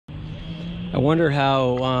I wonder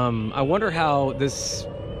how this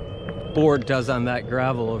board does on that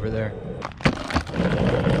gravel over there.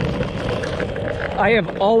 I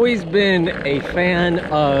have always been a fan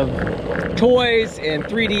of toys and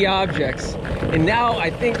 3D objects, and now I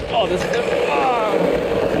think, oh, this is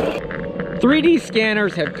 3D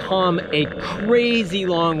scanners have come a crazy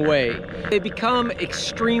long way. They've become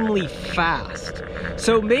extremely fast.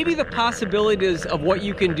 So maybe the possibilities of what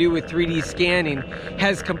you can do with 3D scanning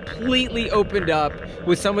has completely opened up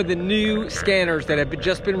with some of the new scanners that have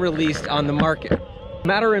just been released on the market.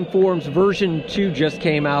 MatterInform's version 2 just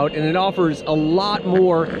came out, and it offers a lot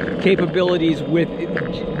more capabilities with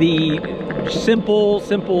the simple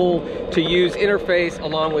to use interface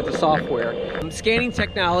along with the software. Scanning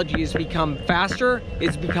technology has become faster,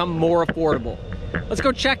 it's become more affordable. Let's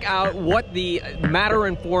go check out what the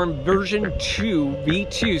MatterInform version 2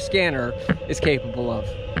 V2 scanner is capable of.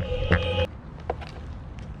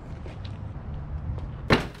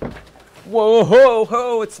 Whoa, ho,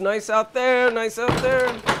 ho, it's nice out there, nice out there.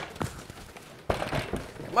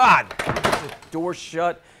 Come on, get the door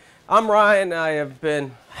shut. I'm Ryan, I have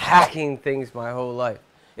been hacking things my whole life.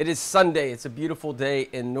 It is Sunday, it's a beautiful day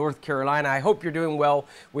in North Carolina. I hope you're doing well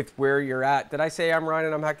with where you're at. Did I say I'm Ryan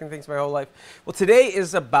and I'm hacking things my whole life? Well, today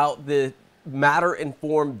is about the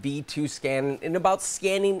MatterInform V2 scan and about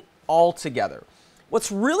scanning all together. What's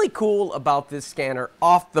really cool about this scanner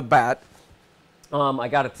off the bat, I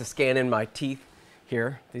got it to scan in my teeth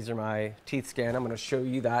here. These are my teeth scan. I'm going to show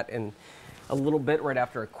you that in a little bit right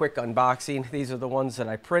after a quick unboxing. These are the ones that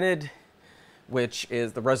I printed, which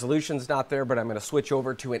is the resolution's not there, but I'm going to switch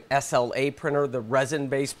over to an SLA printer, the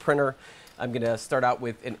resin-based printer. I'm going to start out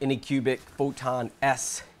with an Anycubic Photon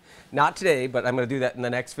S. Not today, but I'm going to do that in the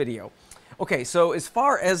next video. Okay, so as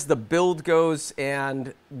far as the build goes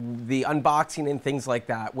and the unboxing and things like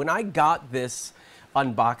that, when I got this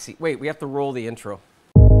unboxing, wait, we have to roll the intro.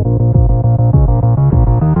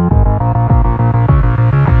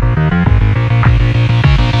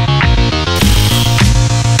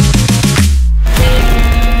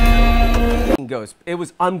 It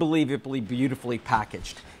was unbelievably beautifully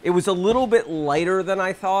packaged. It was a little bit lighter than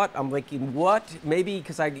I thought. I'm thinking, what? Maybe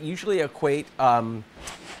because I usually equate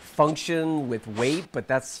function with weight, but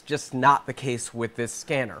that's just not the case with this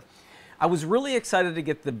scanner. I was really excited to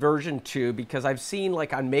get the version 2 because I've seen,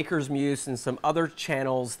 like on Maker's Muse and some other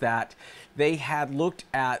channels, that they had looked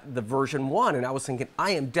at the version 1, and I was thinking,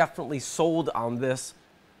 I am definitely sold on this.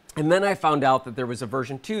 And then I found out that there was a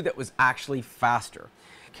version 2 that was actually faster.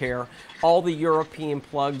 All the European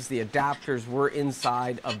plugs, the adapters were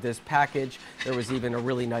inside of this package. There was even a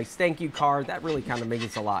really nice thank you card. That really kind of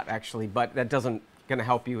means a lot, actually, but that doesn't going to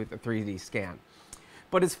help you with the 3D scan.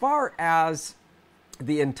 But as far as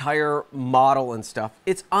the entire model and stuff,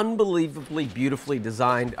 it's unbelievably beautifully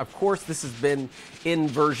designed. Of course, this has been in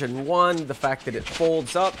version 1, the fact that it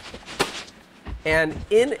folds up. And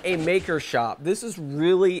in a maker shop, this is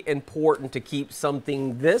really important to keep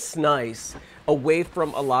something this nice away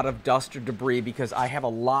from a lot of dust or debris, because I have a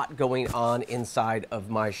lot going on inside of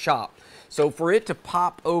my shop. So for it to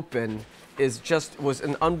pop open was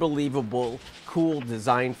an unbelievable cool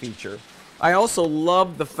design feature. I also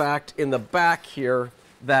love the fact in the back here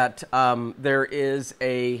that there is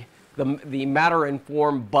the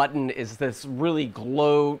MatterInform button is this really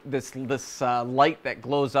this light that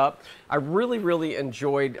glows up. I really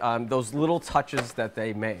enjoyed those little touches that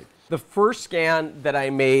they made. The first scan that I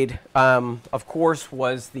made, of course,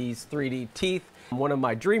 was these 3D teeth. One of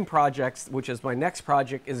my dream projects, which is my next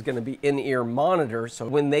project, is going to be in-ear monitor. So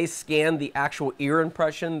when they scan the actual ear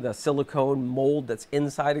impression, the silicone mold that's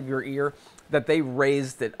inside of your ear, that they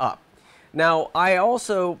raised it up. Now,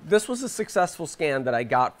 this was a successful scan that I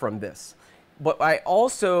got from this, but I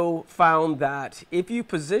also found that if you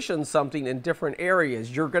position something in different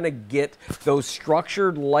areas, you're going to get those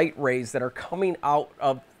structured light rays that are coming out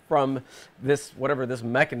from this, whatever this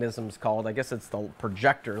mechanism is called. I guess it's the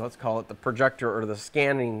projector. Let's call it the projector or the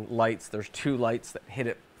scanning lights. There's 2 lights that hit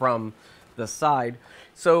it from the side.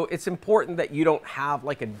 So it's important that you don't have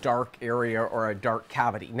like a dark area or a dark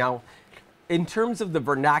cavity. Now, in terms of the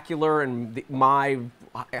vernacular and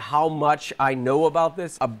how much I know about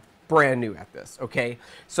this, I'm brand new at this, okay?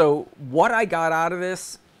 So what I got out of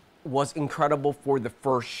this was incredible for the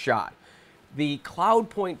first shot. The cloud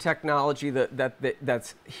point technology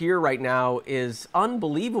that's here right now is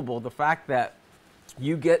unbelievable. The fact that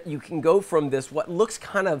you can go from this, what looks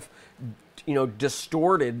kind of, you know,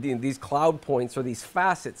 distorted, these cloud points or these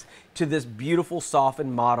facets, to this beautiful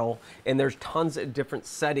softened model. And there's tons of different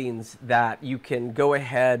settings that you can go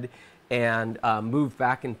ahead and move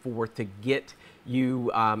back and forth to get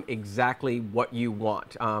you exactly what you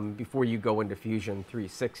want before you go into Fusion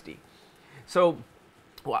 360. So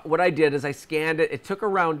what I did is I scanned it. It took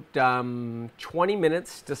around 20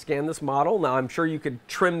 minutes to scan this model. Now, I'm sure you could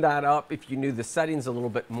trim that up if you knew the settings a little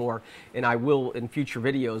bit more, and I will, in future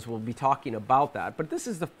videos, we'll be talking about that. But this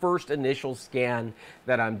is the first initial scan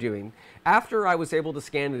that I'm doing. After I was able to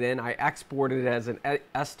scan it in, I exported it as an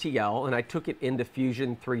STL, and I took it into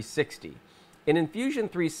Fusion 360. And in Fusion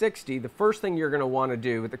 360, the first thing you're going to want to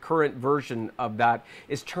do with the current version of that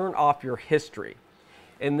is turn off your history.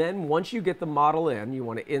 And then once you get the model in, you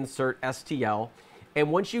want to insert STL.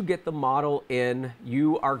 And once you get the model in,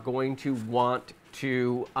 you are going to want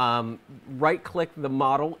to right-click the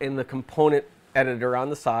model in the component editor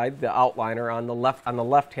on the side, the outliner on the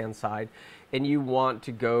left-hand side, and you want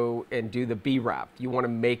to go and do the B-wrap. You want to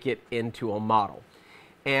make it into a model.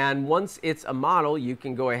 And once it's a model, you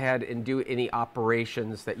can go ahead and do any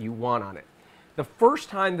operations that you want on it. The first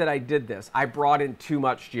time that I did this, I brought in too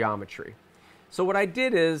much geometry. So what I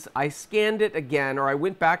did is I scanned it again, or I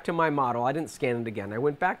went back to my model. I didn't scan it again. I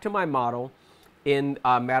went back to my model in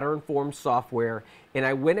Matter and Form software, and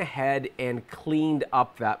I went ahead and cleaned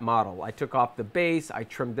up that model. I took off the base, I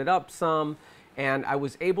trimmed it up some, and I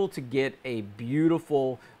was able to get a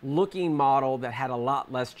beautiful looking model that had a lot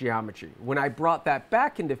less geometry. When I brought that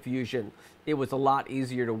back into Fusion, it was a lot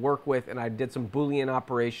easier to work with, and I did some Boolean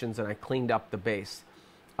operations and I cleaned up the base.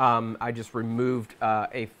 I just removed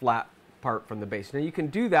a flat part from the base. Now you can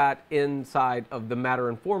do that inside of the Matter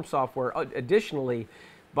and Form software additionally,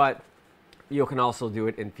 but you can also do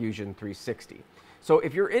it in Fusion 360. So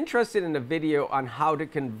if you're interested in a video on how to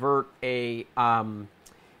convert an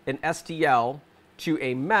STL to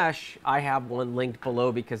a mesh, I have one linked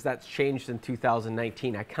below because that's changed in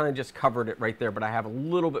 2019. I kind of just covered it right there, but I have a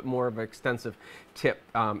little bit more of an extensive tip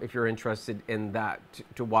if you're interested in that,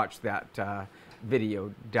 to watch that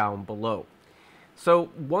video down below. So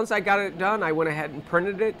once I got it done, I went ahead and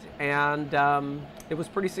printed it, and it was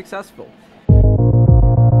pretty successful.